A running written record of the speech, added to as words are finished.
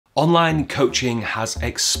Online coaching has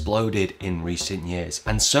exploded in recent years,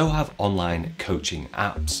 and so have online coaching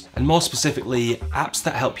apps. And more specifically, apps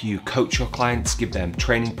that help you coach your clients, give them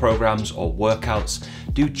training programs or workouts,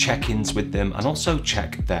 do check-ins with them, and also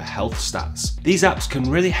check their health stats. These apps can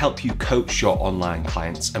really help you coach your online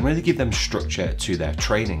clients and really give them structure to their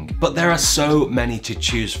training. But there are so many to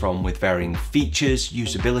choose from with varying features,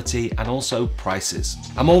 usability, and also prices.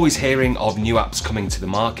 I'm always hearing of new apps coming to the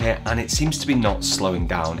market, and it seems to be not slowing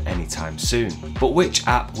down anytime soon. But which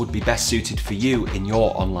app would be best suited for you in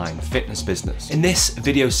your online fitness business? In this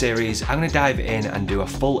video series, I'm going to dive in and do a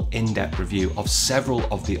full in-depth review of several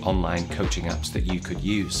of the online coaching apps that you could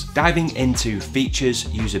use. Diving into features,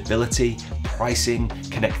 usability, pricing,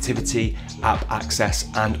 connectivity, app access,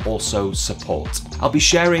 and also support. I'll be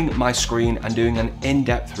sharing my screen and doing an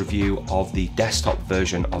in-depth review of the desktop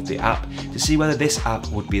version of the app to see whether this app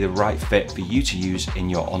would be the right fit for you to use in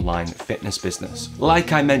your online fitness business.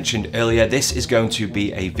 Like I mentioned earlier, this is going to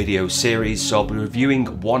be a video series, so I'll be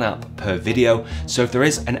reviewing one app per video. So if there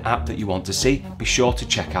is an app that you want to see, be sure to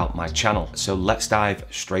check out my channel. So let's dive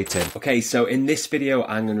straight in. Okay, so in this video,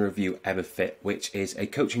 I'm going to review Everfit, which is a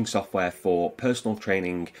coaching software for personal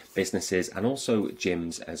training businesses and also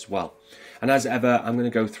gyms as well. And as ever, I'm going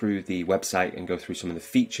to go through the website and go through some of the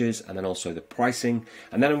features and then also the pricing.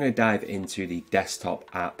 And then I'm going to dive into the desktop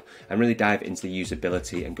app and really dive into the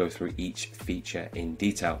usability and go through each feature in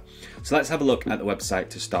detail. So let's have a look at the website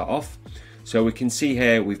to start off. So we can see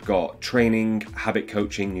here we've got training, habit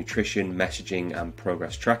coaching, nutrition, messaging, and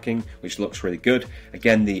progress tracking, which looks really good.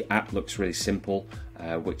 Again, the app looks really simple,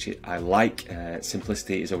 which I like.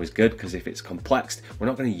 Simplicity is always good because if it's complex, we're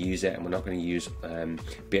not going to use it and we're not going to use, we're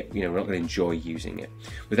not going to enjoy using it.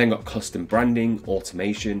 We've then got custom branding,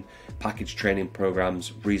 automation, package training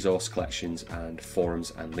programs, resource collections, and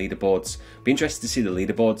forums and leaderboards. Be interested to see the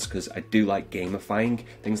leaderboards because I do like gamifying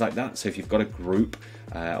things like that. So if you've got a group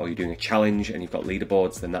or you're doing a challenge and you've got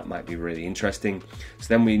leaderboards, then that might be really interesting. So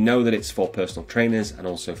then we know that it's for personal trainers and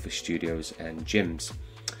also for studios and gyms.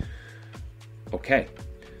 Okay,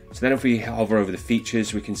 so then if we hover over the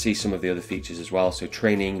features, we can see some of the other features as well. So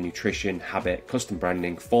training, nutrition, habit, custom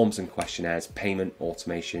branding, forms and questionnaires, payment,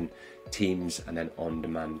 automation, teams, and then on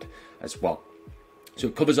demand as well. So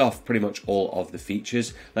it covers off pretty much all of the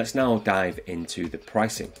features. Let's now dive into the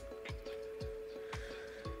pricing.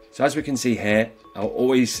 So as we can see here, I'll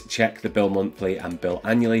always check the bill monthly and bill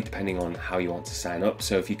annually depending on how you want to sign up.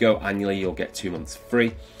 So if you go annually, you'll get 2 months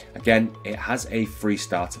free. Again, it has a free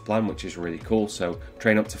starter plan, which is really cool. So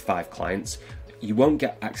train up to 5 clients. You won't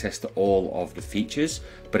get access to all of the features,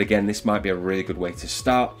 but again, this might be a really good way to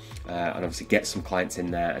start and obviously get some clients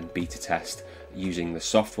in there and beta test using the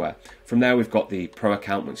software. From there, we've got the pro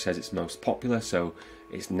account, which says it's most popular. So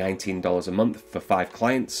it's $19 a month for 5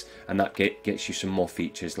 clients, and that gets you some more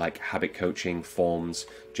features like habit coaching, forms,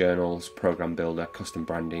 journals, program builder, custom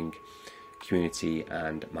branding, community,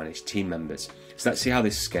 and managed team members. So let's see how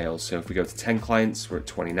this scales. So if we go to 10 clients, we're at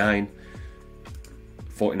 29,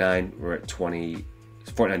 49, we're at 20,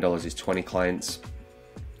 $49 is 20 clients,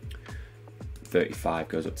 35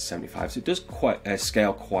 goes up to 75. So it does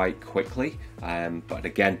scale quite quickly, but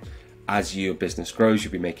again, as your business grows,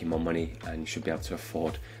 you'll be making more money and you should be able to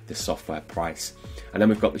afford the software price. And then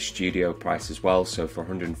we've got the studio price as well. So for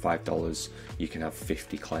 $105, you can have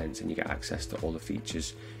 50 clients and you get access to all the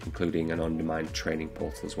features, including an on-demand training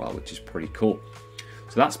portal as well, which is pretty cool.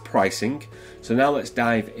 So that's pricing. So now let's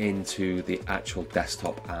dive into the actual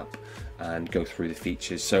desktop app and go through the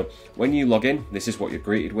features. So when you log in, this is what you're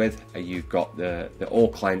greeted with. You've got the all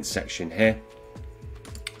clients section here.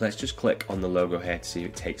 Let's just click on the logo here to see if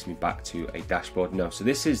it takes me back to a dashboard. No, so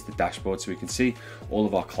this is the dashboard, so we can see all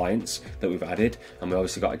of our clients that we've added, and we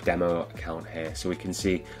obviously got a demo account here. So we can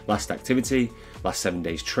see last activity, last 7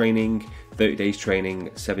 days training, 30 days training,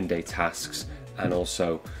 7-day tasks, and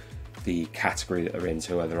also the category that they're in,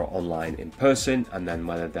 so whether they're online, in person, and then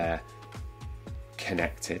whether they're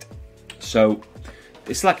connected. So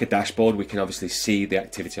it's like a dashboard. We can obviously see the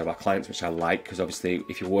activity of our clients, which I like, because obviously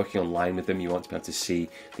if you're working online with them, you want to be able to see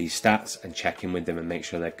these stats and check in with them and make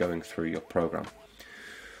sure they're going through your program.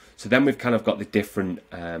 So then we've kind of got the different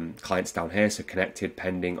clients down here. So connected,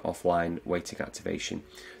 pending, offline, waiting activation.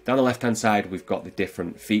 Down the left hand side, we've got the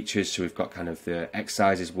different features. So we've got kind of the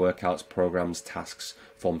exercises, workouts, programs, tasks,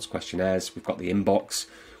 forms, questionnaires. We've got the inbox.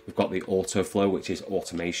 We've got the auto flow, which is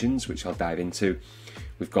automations, which I'll dive into.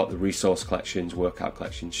 We've got the resource collections, workout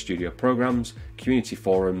collections, studio programs, community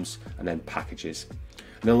forums, and then packages.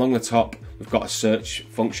 And then along the top, we've got a search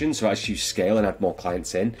function. So as you scale and add more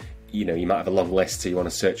clients in, you know, you might have a long list, so you want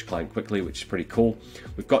to search a client quickly, which is pretty cool.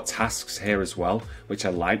 We've got tasks here as well, which I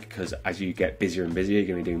like, because as you get busier and busier, you're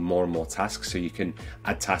going to be doing more and more tasks. So you can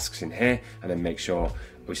add tasks in here and then make sure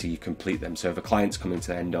obviously you complete them. So if a client's coming to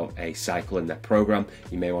the end of a cycle in their program,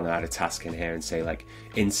 you may want to add a task in here and say, like,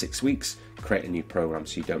 in 6 weeks, create a new program,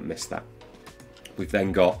 so you don't miss that. We've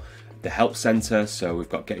then got the help center. So we've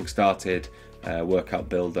got getting started, workout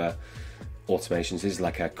builder, automations. This is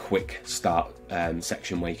like a quick start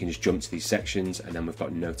section where you can just jump to these sections, and then we've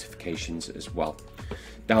got notifications as well.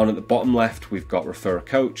 Down at the bottom left, we've got refer a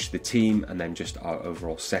coach, the team, and then just our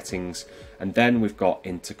overall settings. And then we've got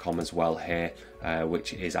intercom as well here,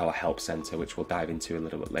 which is our help center, which we'll dive into a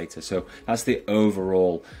little bit later. So that's the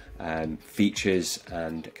overall features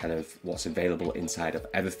and kind of what's available inside of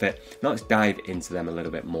Everfit. Now let's dive into them a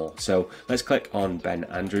little bit more. So let's click on Ben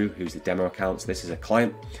Andrew, who's the demo account. So this is a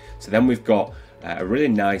client. So then we've got a really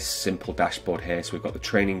nice simple dashboard here. So we've got the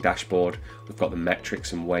training dashboard, we've got the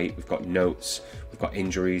metrics and weight, we've got notes, we've got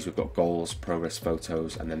injuries, we've got goals, progress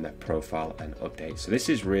photos, and then their profile and updates. So this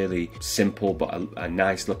is really simple, but a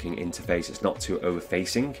nice looking interface. It's not too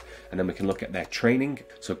over-facing. And then we can look at their training.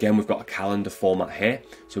 So again, we've got a calendar format here.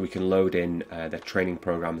 So we can load in their training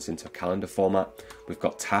programs into a calendar format. We've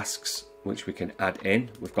got tasks, which we can add in.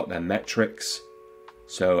 We've got their metrics.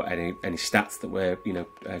 So any stats that we're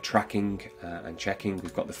tracking and checking.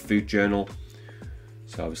 We've got the food journal.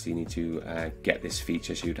 So obviously you need to get this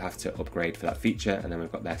feature, so you'd have to upgrade for that feature. And then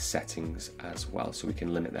we've got their settings as well, so we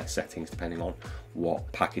can limit their settings depending on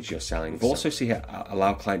what package you're selling. We've also see here,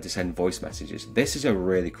 allow client to send voice messages. This is a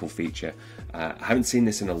really cool feature. I haven't seen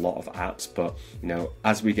this in a lot of apps, but you know,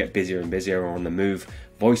 as we get busier and busier or on the move,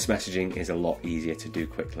 voice messaging is a lot easier to do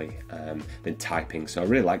quickly than typing. So I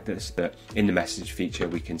really like this, that in the message feature,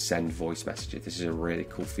 we can send voice messages. This is a really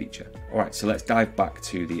cool feature. All right, so let's dive back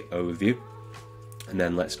to the overview. And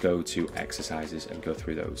then let's go to exercises and go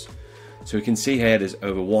through those. So we can see here there's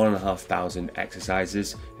over 1,500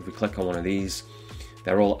 exercises. If we click on one of these,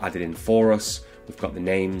 they're all added in for us. We've got the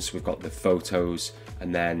names, we've got the photos,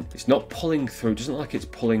 and then it's not pulling through, it doesn't look like it's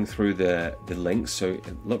pulling through the links. So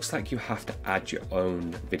it looks like you have to add your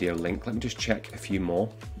own video link. Let me just check a few more.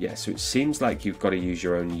 Yeah, so it seems like you've got to use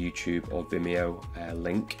your own YouTube or Vimeo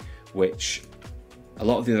link, which a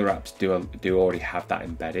lot of the other apps do already have that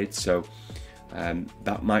embedded. So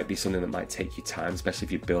that might be something that might take you time, especially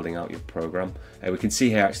if you're building out your program. We can see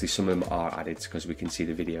here actually some of them are added because we can see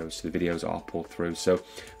the videos. So the videos are pulled through. So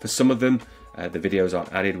for some of them, the videos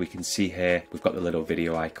aren't added. We can see here we've got the little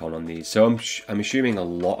video icon on these. So I'm assuming a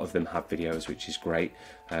lot of them have videos, which is great.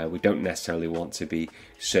 We don't necessarily want to be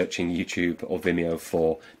searching YouTube or Vimeo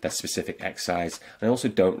for that specific exercise. I also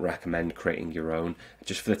don't recommend creating your own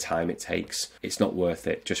just for the time it takes. It's not worth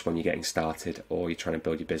it just when you're getting started or you're trying to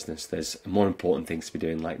build your business. There's more important things to be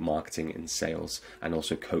doing, like marketing and sales, and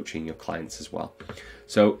also coaching your clients as well.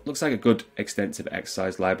 So looks like a good extensive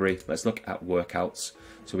exercise library. Let's look at workouts.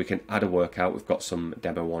 So we can add a workout. We've got some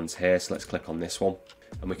demo ones here. So let's click on this one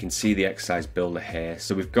and we can see the exercise builder here.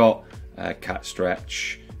 So we've got cat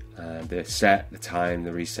stretch, the set, the time,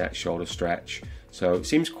 the reset, shoulder stretch. So it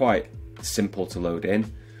seems quite simple to load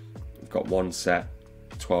in. We've got one set,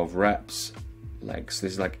 12 reps, legs.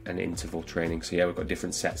 This is like an interval training. So yeah, we've got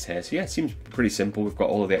different sets here. So yeah, it seems pretty simple. We've got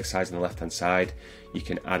all of the exercises on the left hand side. You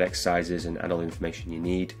can add exercises and add all the information you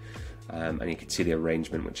need. And you can see the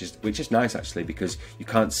arrangement, which is nice actually, because you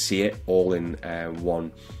can't see it all in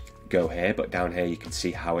one go here, but down here you can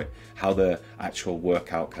see how the actual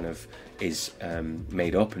workout kind of is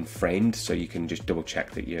made up and framed, so you can just double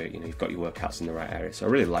check that you've got your workouts in the right area. So I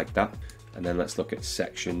really like that. And then let's look at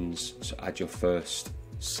sections. So add your first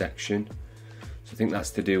section. So I think that's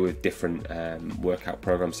to do with different workout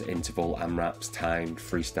programs, so interval, AMRAPs, timed,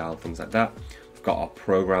 freestyle, things like that. Got our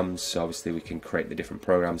programs, so obviously we can create the different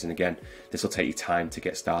programs, and again, this will take you time to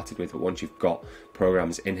get started with, but once you've got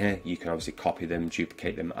programs in here, you can obviously copy them,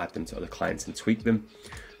 duplicate them, add them to other clients and tweak them.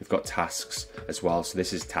 We've got tasks as well, so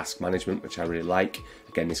this is task management, which I really like.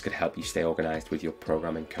 Again, this could help you stay organized with your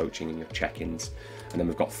programming, coaching, and your check-ins. And then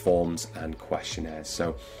we've got forms and questionnaires.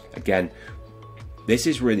 So again, this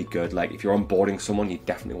is really good. Like if you're onboarding someone, you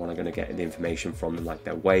definitely want to get the information from them, like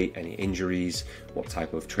their weight, any injuries, what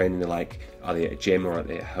type of training they like, are they at a gym or are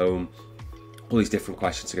they at home? All these different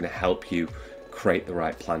questions are going to help you create the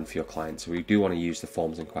right plan for your clients. So we do want to use the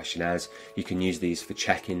forms and questionnaires. You can use these for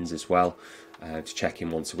check-ins as well, to check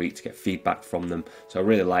in once a week to get feedback from them. So I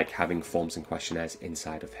really like having forms and questionnaires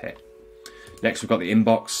inside of here. Next, we've got the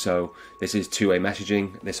inbox. So this is two-way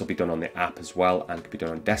messaging. This will be done on the app as well and can be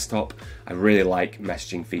done on desktop. I really like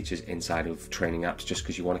messaging features inside of training apps just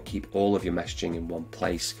because you want to keep all of your messaging in one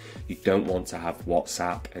place. You don't want to have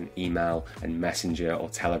WhatsApp and email and Messenger or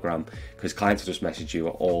Telegram, because clients will just message you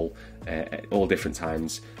at all different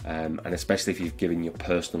times, and especially if you've given your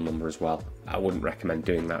personal number as well. I wouldn't recommend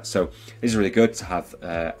doing that. So this is really good to have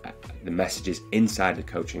the messages inside the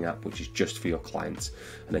coaching app, which is just for your clients,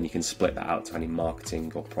 and then you can split that out to any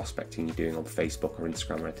marketing or prospecting you're doing on Facebook or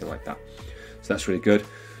Instagram or anything like that. So that's really good.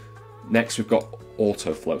 Next, we've got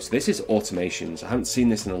autoflow. So this is automations. I haven't seen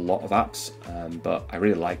this in a lot of apps, but I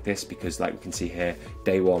really like this because, like we can see here,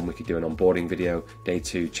 day one we could do an onboarding video, day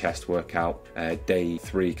two chest workout, day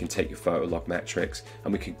three you can take your photo log metrics,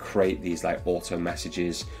 and we can create these like auto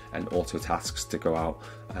messages and auto tasks to go out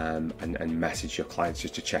and message your clients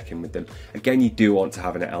just to check in with them. Again, you do want to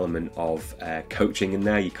have an element of coaching in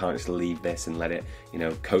there. You can't just leave this and let it,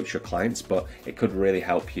 coach your clients, but it could really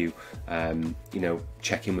help you,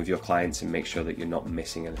 check in with your clients and make sure that you're not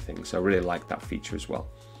missing anything. So I really like that feature as well.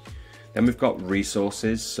 Then we've got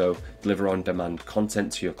resources, so deliver on-demand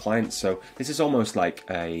content to your clients. So this is almost like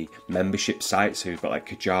a membership site. So you've got like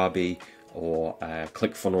Kajabi or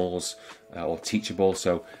ClickFunnels or Teachable.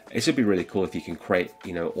 So this would be really cool if you can create,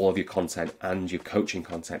 all of your content and your coaching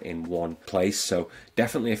content in one place. So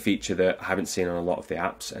definitely a feature that I haven't seen on a lot of the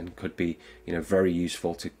apps and could be, very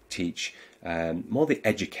useful to teach more the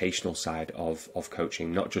educational side of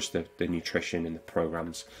coaching, not just the nutrition and the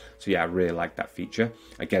programs. So yeah, I really like that feature.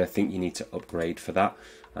 Again, I think you need to upgrade for that.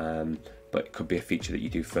 But it could be a feature that you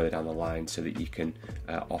do further down the line so that you can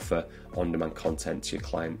offer on-demand content to your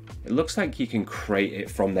client. It looks like you can create it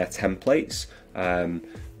from their templates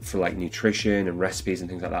for like nutrition and recipes and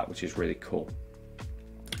things like that, which is really cool.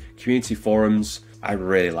 Community forums, I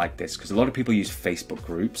really like this because a lot of people use Facebook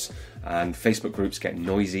groups, and Facebook groups get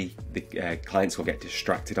noisy. The clients will get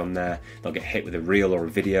distracted on there. They'll get hit with a reel or a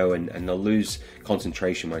video and they'll lose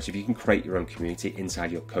concentration. Whereas if you can create your own community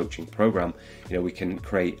inside your coaching program, we can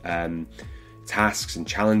create tasks and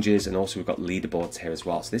challenges, and also we've got leaderboards here as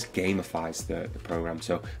well. So this gamifies the program.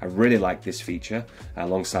 So I really like this feature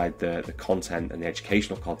alongside the content and the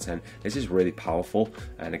educational content. This is really powerful,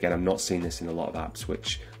 and again, I'm not seeing this in a lot of apps,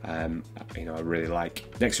 which I really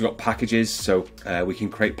like. Next, we've got packages. So we can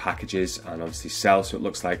create packages and obviously sell. So it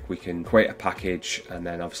looks like we can create a package and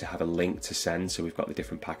then obviously have a link to send. So we've got the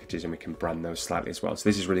different packages and we can brand those slightly as well. So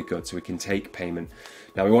this is really good. So we can take payment.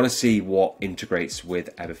 Now we want to see what integrates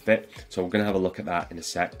with Everfit. So we're going to have a look at that in a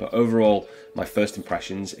sec. But overall, my first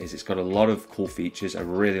impressions is it's got a lot of cool features. I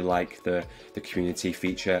really like the community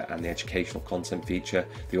feature and the educational content feature.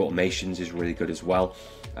 The automations is really good as well.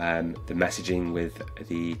 The messaging with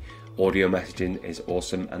the audio messaging is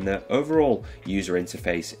awesome, and the overall user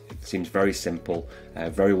interface seems very simple,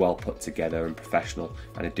 very well put together and professional,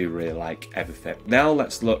 and I do really like Everfit. Now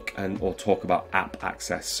let's look or talk about app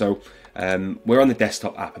access. So we're on the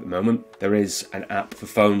desktop app at the moment. There is an app for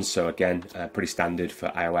phones, so again, pretty standard for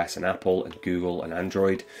iOS and Apple and Google and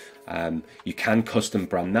Android. You can custom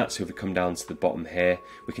brand that. So if we come down to the bottom here,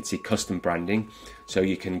 we can see custom branding. So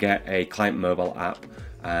you can get a client mobile app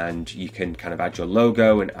and you can kind of add your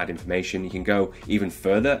logo and add information. You can go even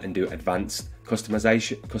further and do advanced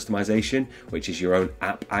customization, which is your own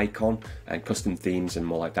app icon and custom themes and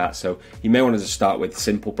more like that. So you may want to just start with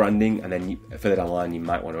simple branding, and then further down the line you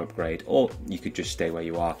might want to upgrade, or you could just stay where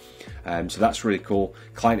you are. So that's really cool.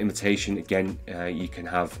 Client invitation, again, you can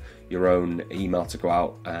have your own email to go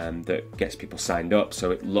out that gets people signed up,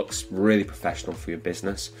 so it looks really professional for your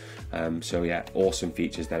business. So yeah, awesome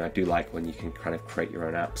features then. I do like when you can kind of create your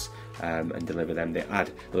own apps and deliver them. They add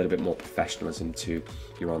a little bit more professionalism to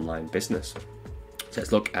your online business. So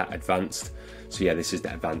let's look at advanced. So yeah, this is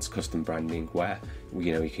the advanced custom branding where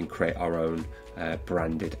you can create our own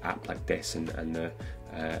branded app like this, and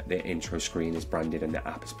the intro screen is branded and the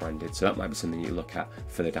app is branded. So that might be something you look at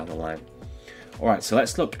further down the line. All right, so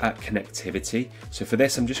let's look at connectivity. So for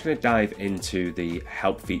this, I'm just going to dive into the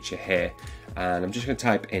help feature here, and I'm just going to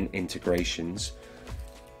type in integrations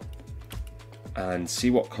and see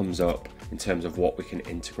what comes up in terms of what we can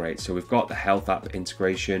integrate. So we've got the health app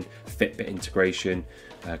integration, Fitbit integration,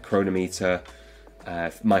 Chronometer,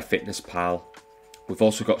 MyFitnessPal. We've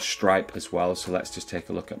also got Stripe as well. So let's just take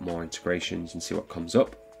a look at more integrations and see what comes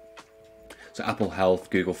up. So Apple Health,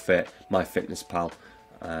 Google Fit, MyFitnessPal,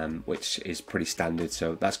 which is pretty standard,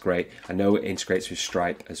 so that's great. I know it integrates with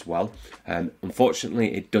Stripe as well.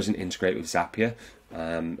 Unfortunately, it doesn't integrate with Zapier.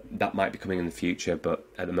 That might be coming in the future, but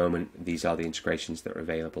at the moment, these are the integrations that are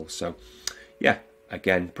available. So yeah,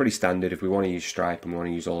 again, pretty standard. If we want to use Stripe and we want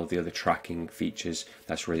to use all of the other tracking features,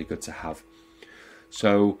 that's really good to have.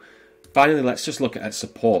 So finally, let's just look at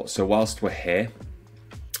support. So whilst we're here,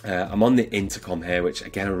 I'm on the intercom here, which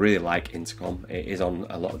again, I really like intercom. It is on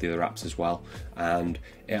a lot of the other apps as well. And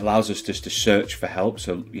it allows us just to search for help.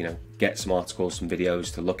 So, you know, get some articles, some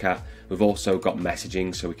videos to look at. We've also got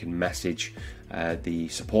messaging, so we can message the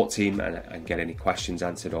support team and get any questions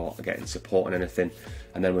answered or get any support on anything.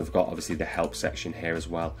 And then we've got obviously the help section here as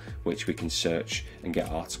well, which we can search and get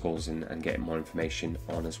articles and get more information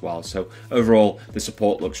on as well. So overall, the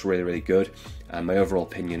support looks really, really good. And my overall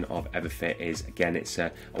opinion of Everfit is, again, it's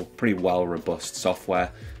a pretty well robust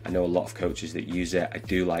software. I know a lot of coaches that use it. I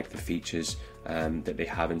do like the features that they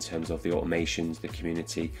have in terms of the automations, the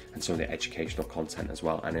community, and some of the educational content as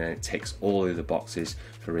well. And then it ticks all of the boxes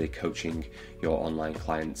for really coaching your online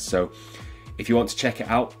clients. So if you want to check it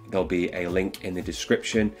out, there'll be a link in the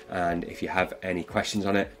description. And if you have any questions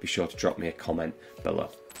on it, be sure to drop me a comment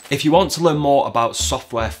below. If you want to learn more about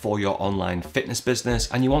software for your online fitness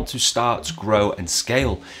business and you want to start, grow and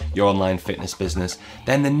scale your online fitness business,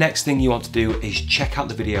 then the next thing you want to do is check out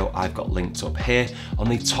the video I've got linked up here on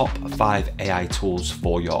the top 5 AI tools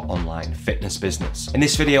for your online fitness business. In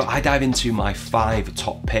this video, I dive into my 5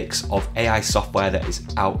 top picks of AI software that is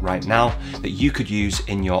out right now that you could use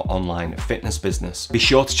in your online fitness business. Be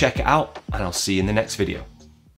sure to check it out and I'll see you in the next video.